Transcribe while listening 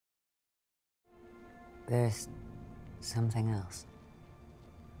There's something else.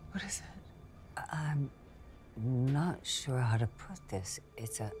 What is it? I'm not sure how to put this.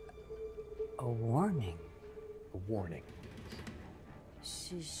 It's a warning. A warning?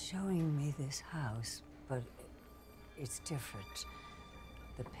 She's showing me this house, but it's different.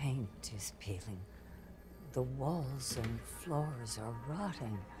 The paint is peeling. The walls and floors are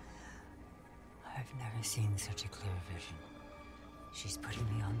rotting. I've never seen such a clear vision. She's putting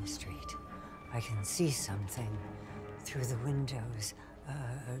me on the street. I can see something through the windows,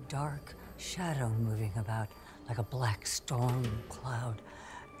 a dark shadow moving about like a black storm cloud.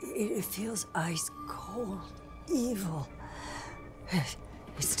 It feels ice cold, evil.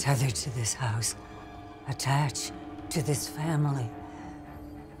 It's tethered to this house, attached to this family.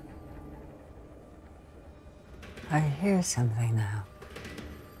 I hear something now.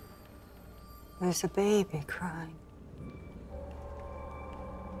 There's a baby crying.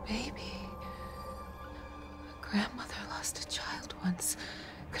 Baby? Grandmother lost a child once.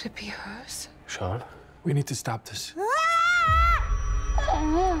 Could it be hers? Sean, we need to stop this.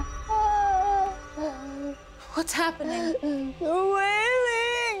 What's happening? The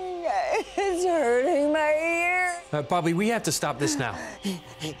wailing! It's hurting my ear. Bobby, we have to stop this now.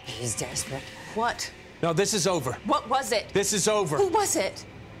 He's desperate. What? No, this is over. What was it? This is over. Who was it?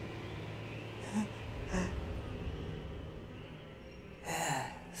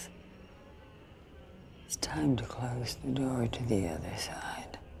 Yes. It's time to close the door to the other side.